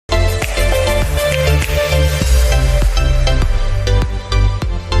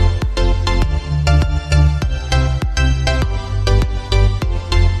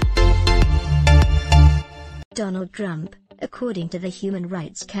Donald Trump, according to the Human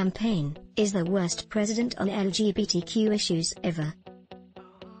Rights Campaign, is the worst president on LGBTQ issues ever.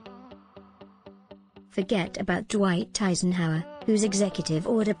 Forget about Dwight Eisenhower, whose executive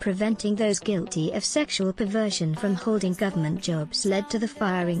order preventing those guilty of sexual perversion from holding government jobs led to the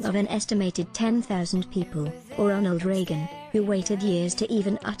firing of an estimated 10,000 people, or Ronald Reagan, who waited years to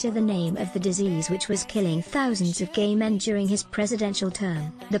even utter the name of the disease which was killing thousands of gay men during his presidential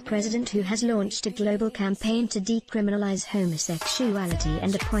term. The president who has launched a global campaign to decriminalize homosexuality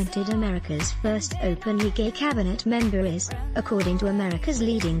and appointed America's first openly gay cabinet member is, according to America's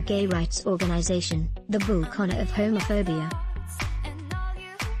leading gay rights organization, the bull Connor of homophobia.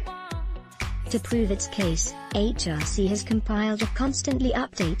 To prove its case, HRC has compiled a constantly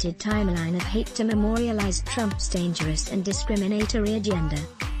updated timeline of hate to memorialize Trump's dangerous and discriminatory agenda.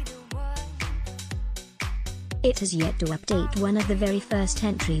 It has yet to update one of the very first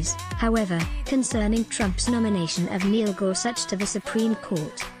entries, however, concerning Trump's nomination of Neil Gorsuch to the Supreme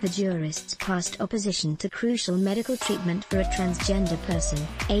Court. The jurists passed opposition to crucial medical treatment for a transgender person,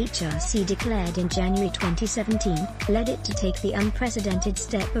 HRC declared in January 2017, led it to take the unprecedented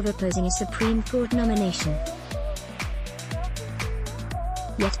step of opposing a Supreme Court nomination.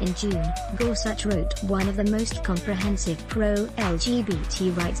 Yet in June, Gorsuch wrote one of the most comprehensive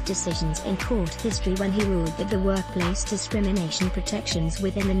pro-LGBT rights decisions in court history when he ruled that the workplace discrimination protections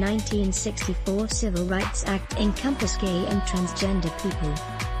within the 1964 Civil Rights Act encompass gay and transgender people.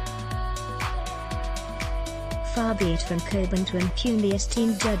 Far be it from Coburn to impugn the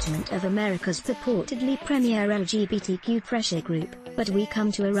esteemed judgment of America's purportedly premier LGBTQ pressure group, but we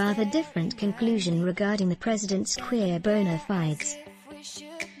come to a rather different conclusion regarding the president's queer bona fides.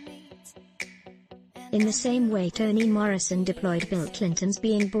 In the same way Toni Morrison deployed Bill Clinton's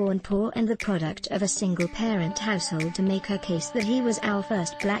being born poor and the product of a single-parent household to make her case that he was our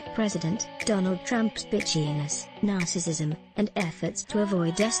first black president, Donald Trump's bitchiness, narcissism, and efforts to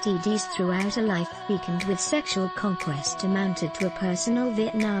avoid STDs throughout a life fecund with sexual conquest amounted to a personal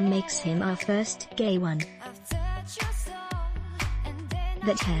Vietnam makes him our first gay one.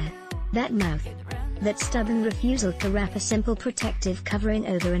 That hair. That mouth. That stubborn refusal to wrap a simple protective covering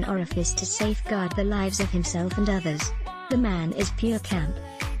over an orifice to safeguard the lives of himself and others. The man is pure camp.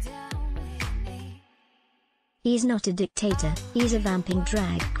 He's not a dictator, he's a vamping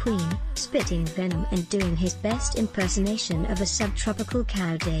drag queen, spitting venom and doing his best impersonation of a subtropical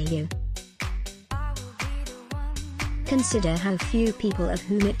cow deo. Consider how few people of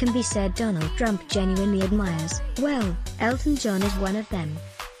whom it can be said Donald Trump genuinely admires. Well, Elton John is one of them.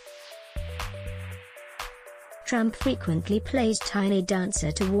 Trump frequently plays Tiny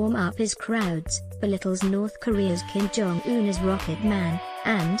Dancer to warm up his crowds, belittles North Korea's Kim Jong-un as Rocket Man,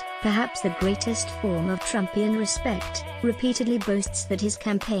 and, perhaps the greatest form of Trumpian respect, repeatedly boasts that his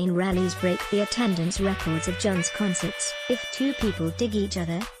campaign rallies break the attendance records of John's concerts. If two people dig each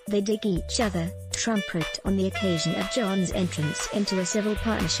other, they dig each other, Trump wrote on the occasion of John's entrance into a civil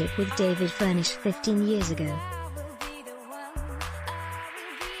partnership with David Furnish 15 years ago.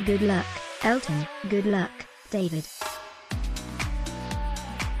 Good luck, Elton, good luck, David.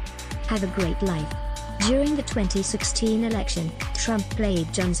 Have a great life. During the 2016 election, Trump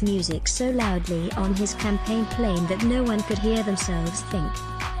played John's music so loudly on his campaign plane that no one could hear themselves think.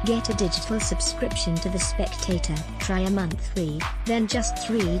 Get a digital subscription to The Spectator, try a month free, then just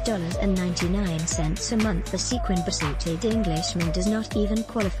 $3.99 a month. The sequin-besooted Englishman does not even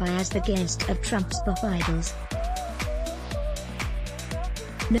qualify as the guest of Trump's pop idols.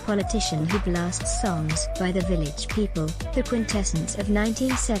 The politician who blasts songs by the Village People, the quintessence of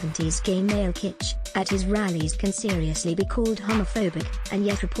 1970s gay male kitsch, at his rallies can seriously be called homophobic, and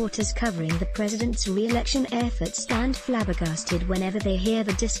yet reporters covering the president's re-election efforts stand flabbergasted whenever they hear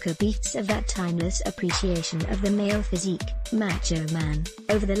the disco beats of that timeless appreciation of the male physique, Macho Man,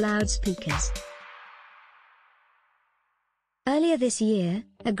 over the loudspeakers. Earlier this year,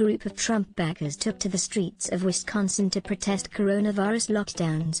 a group of Trump backers took to the streets of Wisconsin to protest coronavirus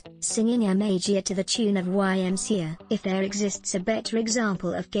lockdowns, singing Amagia to the tune of YMCA. If there exists a better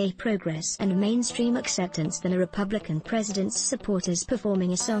example of gay progress and mainstream acceptance than a Republican president's supporters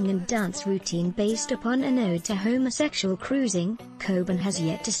performing a song and dance routine based upon an ode to homosexual cruising, Coburn has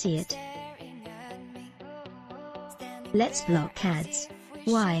yet to see it. Let's block ads.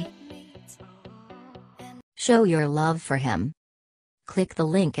 Why? Show your love for him. Click the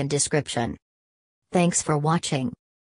link in description. Thanks for watching.